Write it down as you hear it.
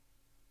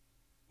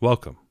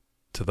Welcome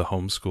to the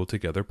Homeschool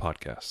Together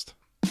podcast.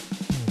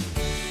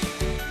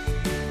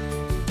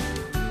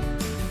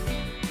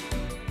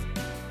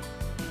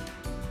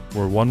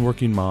 Where one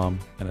working mom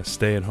and a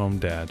stay-at-home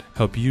dad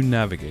help you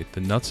navigate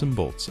the nuts and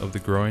bolts of the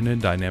growing and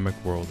dynamic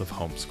world of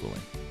homeschooling.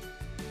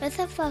 With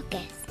a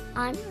focus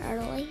on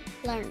early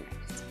learners,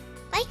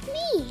 like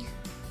me.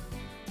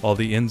 All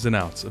the ins and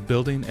outs of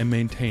building and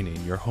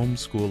maintaining your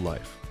homeschool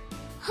life.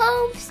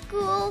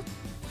 Homeschool.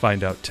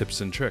 Find out tips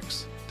and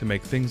tricks to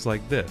make things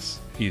like this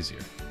easier.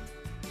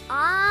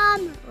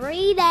 I'm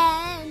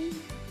reading.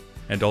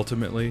 And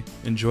ultimately,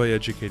 enjoy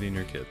educating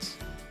your kids.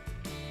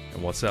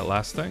 And what's that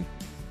last thing?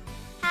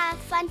 Have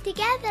fun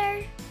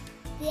together.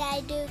 Did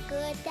I do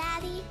good,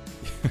 Daddy?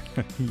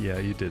 Yeah,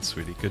 you did,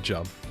 sweetie. Good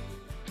job.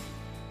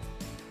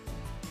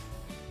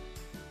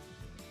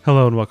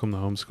 Hello and welcome to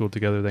Homeschool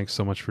Together. Thanks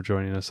so much for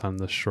joining us on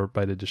this short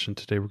bite edition.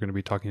 Today we're going to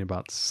be talking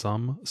about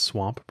Some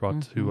Swamp,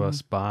 brought to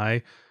us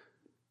by...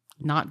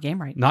 Not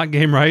Game Right. Not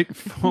Game Right.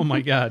 Oh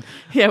my God.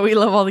 Yeah, we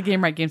love all the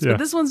Game Right games, Yeah. but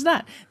this one's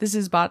not. This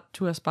is brought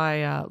to us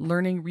by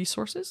Learning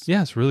Resources.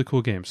 Yeah, it's a really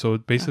cool game. So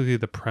basically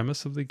the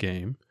premise of the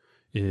game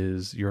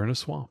is you're in a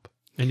swamp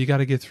and you got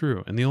to get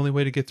through. And the only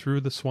way to get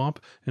through the swamp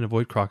and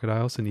avoid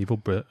crocodiles and evil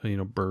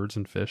birds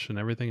and fish and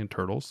everything and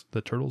turtles. The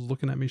turtle's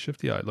looking at me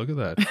shifty-eyed. Look at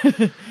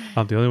that.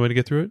 The only way to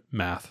get through it,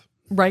 math.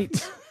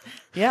 Right.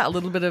 Yeah, a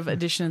little bit of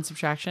addition and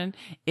subtraction.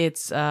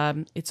 It's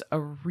a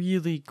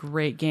really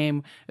great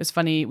game. It's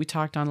funny, we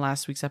talked on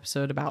last week's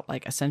episode about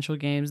like essential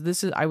games.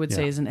 This is, I would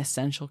say, is an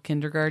essential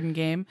kindergarten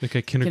game. Like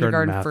a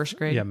kindergarten math, first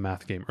grade. Yeah,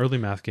 math game, early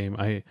math game.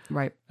 I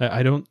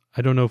don't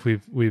know if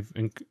we've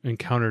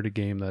encountered a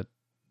game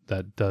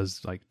that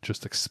does like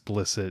just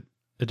explicit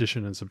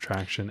addition and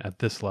subtraction at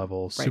this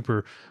level. Right.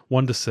 Super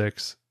 1 to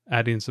 6,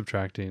 adding and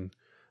subtracting.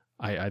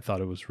 I thought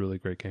it was a really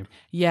great game.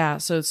 Yeah,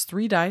 so it's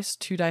 3 dice.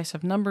 2 dice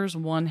have numbers.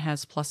 1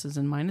 has pluses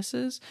and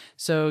minuses.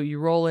 So you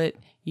roll it,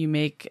 you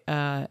make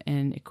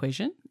an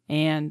equation,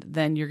 and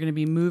then you're going to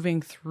be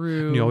moving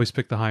through. And you always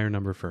pick the higher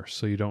number first,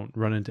 so you don't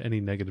run into any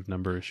negative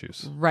number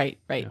issues. Right.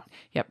 Yeah.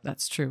 Yep,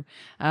 that's true.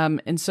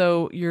 And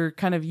so you're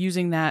kind of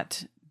using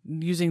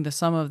the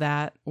sum of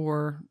that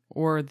or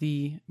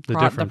the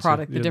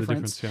product, the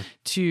difference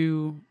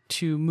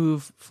to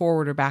move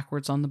forward or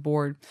backwards on the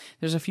board.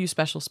 There's a few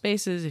special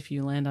spaces. If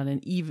you land on an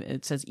even,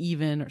 it says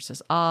even or it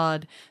says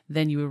odd,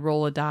 then you would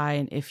roll a die,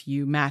 and if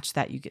you match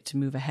that, you get to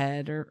move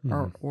ahead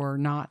or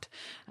not.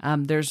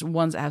 There's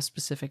ones that have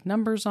specific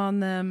numbers on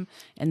them,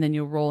 and then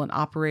you'll roll an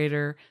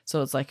operator.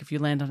 So it's like if you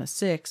land on a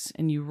 6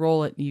 and you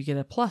roll it and you get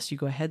a plus, you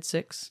go ahead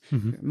 6,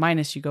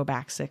 minus you go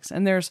back 6.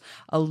 And there's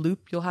a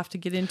loop you'll have to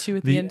get into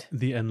at the end.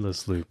 The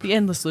endless loop. The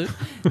endless loop.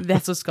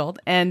 That's what it's called.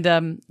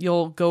 And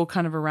you'll go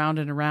kind of around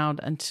and around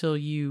until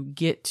you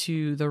get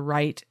to the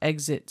right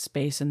exit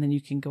space, and then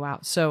you can go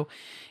out. So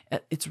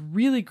it's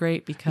really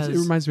great because it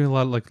reminds me a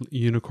lot of like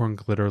Unicorn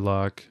Glitter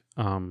Luck,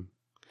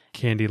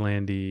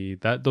 Candylandy,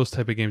 those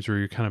type of games where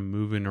you're kind of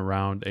moving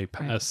around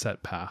a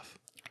set path.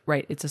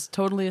 Right. It's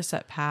totally a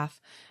set path.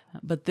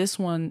 But this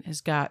one has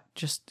got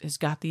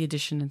the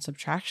addition and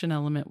subtraction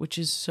element, which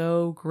is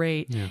so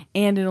great. Yeah.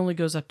 And it only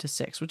goes up to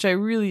 6, which I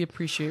really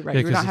appreciate, right?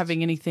 Yeah, you're not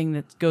having anything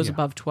that goes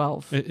above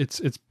 12.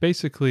 It's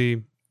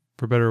basically,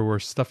 for better or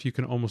worse, stuff you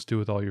can almost do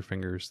with all your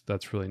fingers.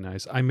 That's really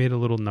nice. I made a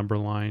little number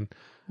line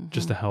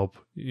just to help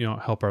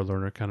our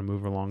learner kind of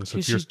move along.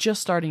 So she's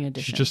just starting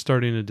addition. She's just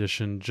starting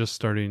addition, just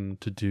starting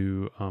to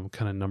do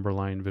kind of number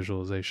line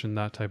visualization,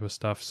 that type of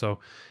stuff. So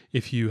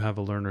if you have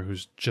a learner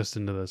who's just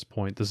into this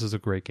point, this is a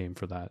great game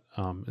for that.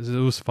 It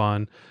was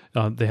fun.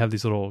 They have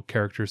these little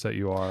characters that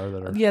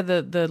are... Yeah,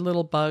 the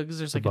little bugs.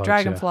 There's like a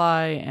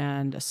dragonfly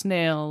and a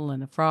snail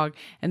and a frog,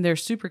 and they're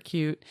super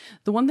cute.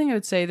 The one thing I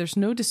would say, there's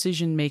no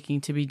decision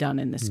making to be done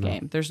in this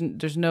game.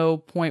 There's no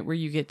point where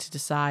you get to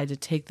decide to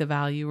take the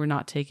value or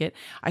not take it.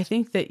 I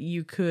think that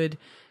you could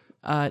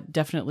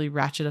definitely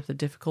ratchet up the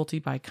difficulty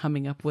by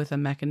coming up with a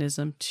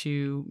mechanism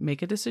to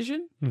make a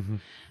decision.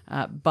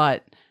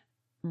 But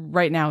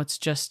right now it's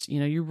just,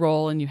 you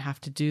roll and you have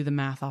to do the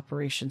math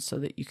operations so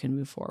that you can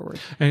move forward.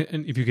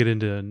 And if you get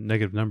into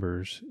negative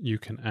numbers, you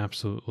can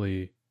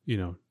absolutely,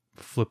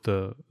 flip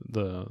the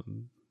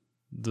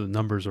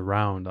numbers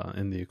around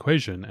in the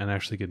equation and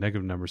actually get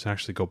negative numbers and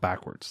actually go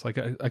backwards.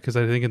 Because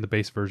I think in the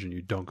base version,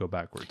 you don't go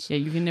backwards. Yeah,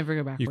 you can never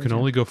go backwards. You can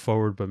only go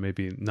forward, but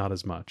maybe not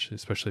as much,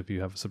 especially if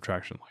you have a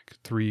subtraction like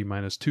 3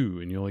 minus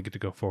 2 and you only get to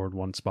go forward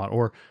 1 spot.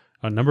 Or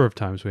a number of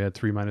times we had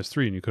 3 minus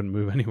 3 and you couldn't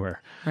move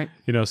anywhere. Right.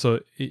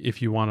 So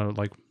if you want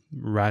to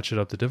ratchet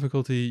up the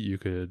difficulty, you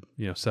could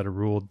set a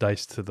rule,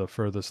 dice to the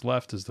furthest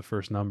left is the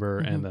first number,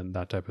 and then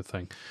that type of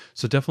thing.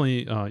 So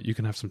definitely you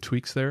can have some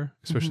tweaks there,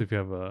 especially if you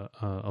have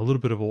a little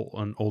bit of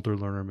an older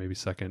learner, maybe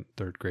 2nd,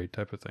 3rd grade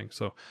type of thing.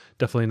 So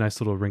definitely a nice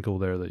little wrinkle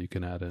there that you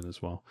can add in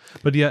as well.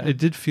 But yeah, it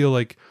did feel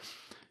like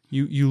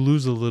you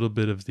lose a little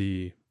bit of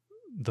the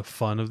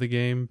fun of the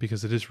game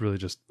because it is really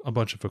just a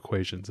bunch of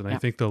equations, and I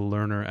think the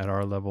learner at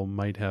our level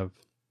might have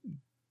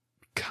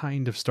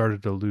kind of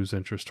started to lose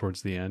interest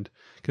towards the end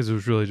because it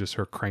was really just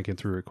her cranking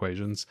through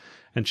equations,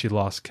 and she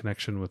lost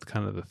connection with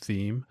kind of the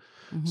theme.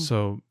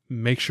 So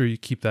make sure you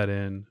keep that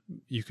in.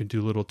 You can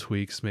do little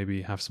tweaks,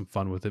 maybe have some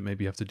fun with it.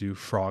 Maybe you have to do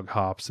frog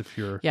hops if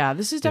you're... Yeah,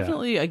 this is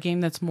definitely a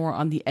game that's more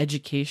on the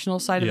educational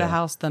side of the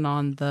house than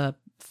on the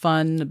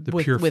fun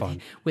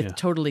with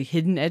totally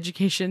hidden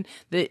education.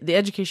 The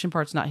education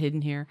part's not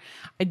hidden here.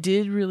 I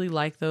did really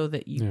like though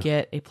that you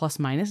get a plus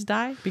minus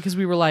die, because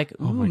we were like,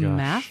 ooh,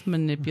 math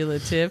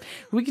manipulative.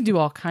 We can do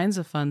all kinds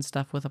of fun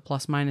stuff with a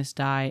plus minus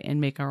die and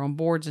make our own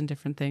boards and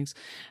different things.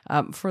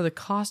 For the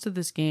cost of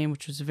this game,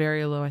 which was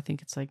very low, I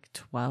think it's like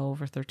 $12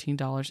 or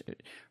 $13,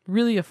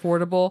 really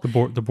affordable.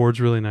 The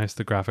board's really nice.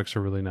 The graphics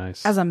are really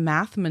nice. As a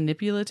math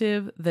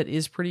manipulative that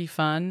is pretty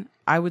fun,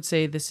 I would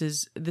say this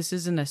is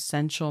an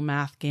essential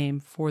math game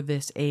for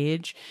this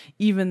age,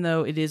 even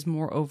though it is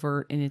more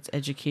overt in its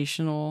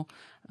educational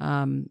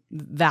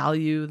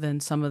value than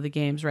some of the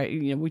games, right?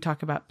 You know, we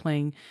talk about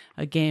playing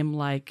a game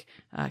like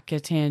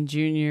Catan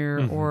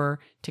Jr. or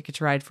Ticket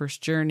to Ride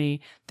First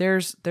Journey.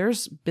 There's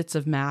bits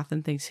of math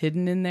and things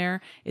hidden in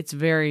there. It's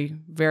very,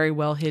 very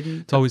well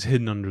hidden. It's always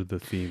hidden under the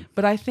theme.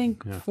 But I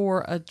think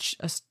for a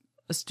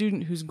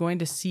student who's going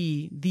to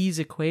see these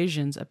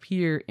equations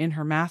appear in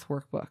her math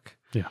workbook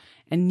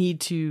and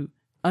need to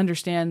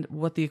understand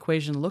what the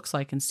equation looks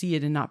like and see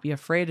it and not be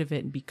afraid of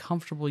it and be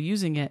comfortable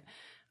using it,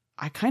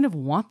 I kind of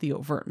want the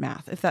overt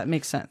math, if that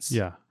makes sense.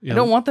 Yeah. I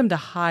don't want them to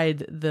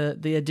hide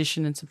the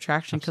addition and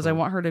subtraction, because I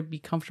want her to be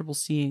comfortable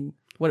seeing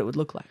what it would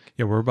look like.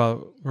 Yeah, we're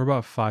about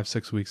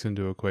 5-6 weeks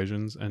into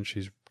equations, and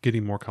she's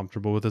getting more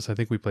comfortable with this. I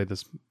think we played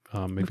this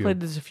maybe we played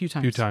this a few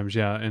times.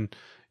 Yeah, and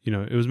you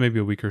know, it was maybe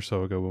a week or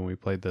so ago when we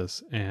played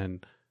this,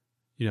 and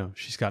you know,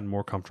 she's gotten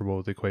more comfortable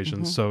with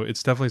equations. So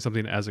it's definitely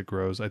something, as it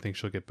grows, I think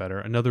she'll get better.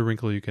 Another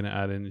wrinkle you can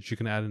add in is you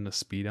can add in a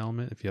speed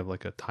element if you have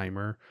like a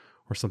timer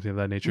or something of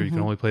that nature. You can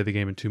only play the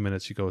game in 2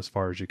 minutes. You go as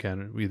far as you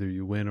can. Either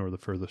you win or the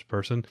furthest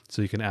person.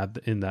 So you can add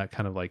in that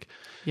kind of like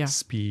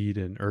speed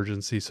and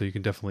urgency. So you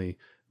can definitely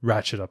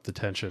ratchet up the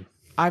tension.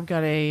 I've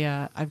got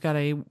a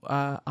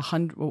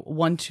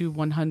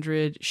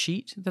 1-to-100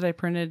 sheet that I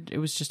printed. It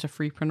was just a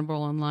free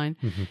printable online.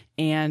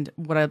 And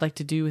what I'd like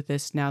to do with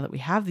this, now that we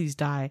have these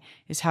die,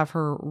 is have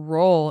her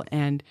roll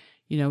and,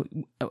 you know,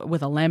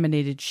 with a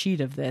laminated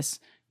sheet of this,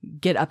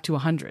 get up to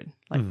 100.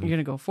 Like you're going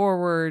to go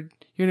forward,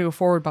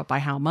 but by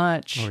how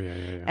much?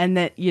 And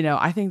that, you know,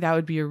 I think that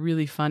would be a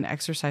really fun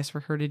exercise for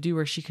her to do,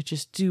 where she could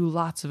just do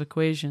lots of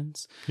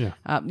equations. You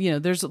know,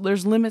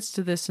 there's limits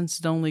to this since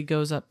it only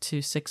goes up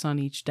to 6 on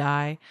each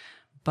die,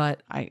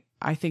 but I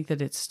think that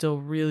it's still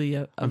really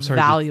a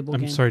valuable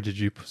game. I'm sorry, did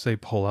you say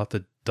pull out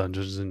the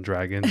Dungeons and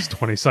Dragons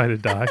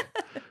 20-sided die?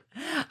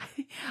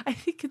 I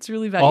think it's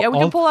really valuable.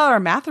 We can pull out our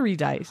Mathery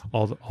dice.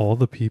 All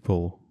the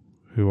people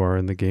who are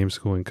in the game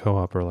school and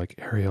co-op are like,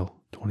 Ariel,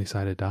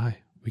 20-sided die.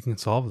 We can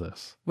solve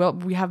this. Well,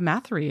 we have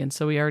Mathery, and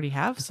so we already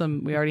have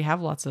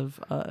lots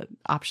of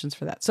options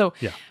for that. So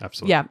yeah,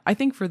 absolutely. Yeah, I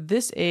think for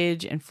this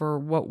age and for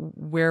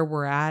where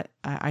we're at,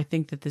 I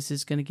think that this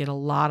is going to get a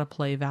lot of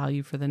play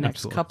value for the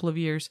next couple of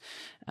years.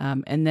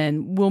 And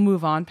then we'll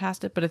move on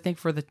past it. But I think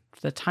for the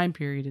time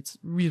period, it's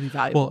really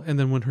valuable. Well, and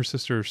then when her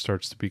sister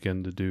starts to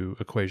begin to do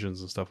equations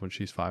and stuff when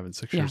she's 5 and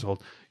 6 years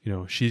old, you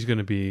know, she's going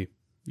to be,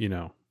 you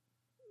know,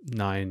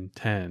 9,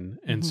 10,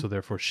 and so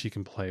therefore she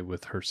can play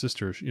with her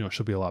sister. You know,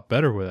 she'll be a lot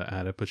better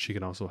at it, but she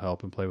can also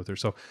help and play with her.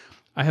 So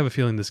I have a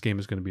feeling this game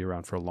is going to be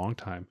around for a long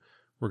time.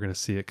 We're going to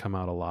see it come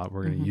out a lot.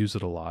 We're going to use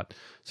it a lot.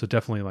 So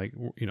definitely, like,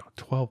 you know,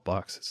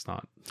 $12. It's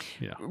not,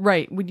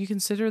 right. When you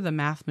consider the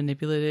math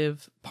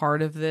manipulative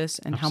part of this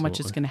and how much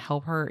it's going to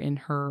help her in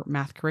her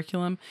math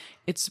curriculum,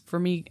 it's, for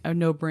me, a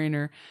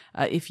no-brainer.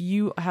 If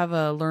you have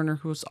a learner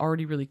who's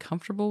already really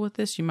comfortable with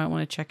this, you might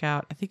want to check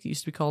out, I think it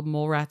used to be called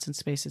Mole Rats in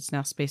Space. It's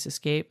now Space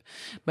Escape,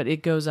 but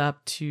it goes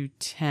up to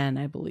 10,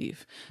 I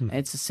believe.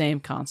 It's the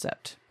same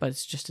concept, but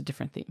it's just a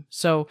different theme.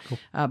 So,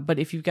 but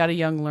if you've got a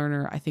young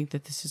learner, I think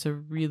that this is a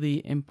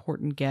really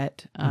important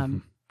get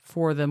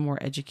for the more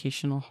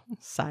educational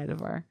side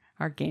of our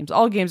games.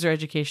 All games are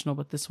educational,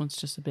 but this one's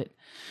just a bit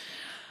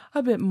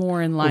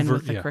more in line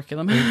with the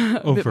curriculum,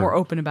 a bit more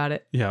open about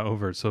it. Yeah,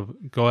 overt. So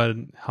go ahead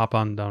and hop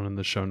on down in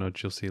the show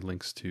notes. You'll see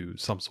links to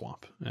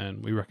SumSwap,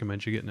 and we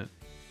recommend you getting it.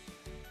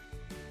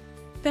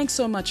 Thanks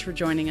so much for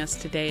joining us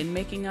today and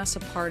making us a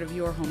part of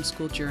your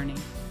homeschool journey.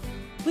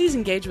 Please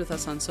engage with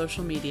us on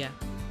social media.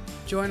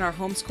 Join our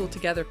Homeschool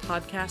Together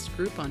podcast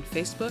group on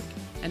Facebook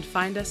and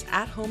find us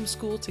at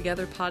Homeschool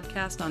Together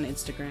Podcast on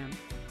Instagram.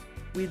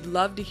 We'd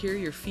love to hear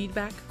your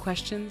feedback,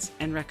 questions,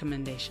 and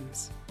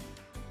recommendations.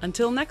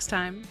 Until next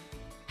time,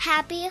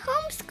 happy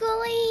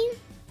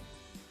homeschooling!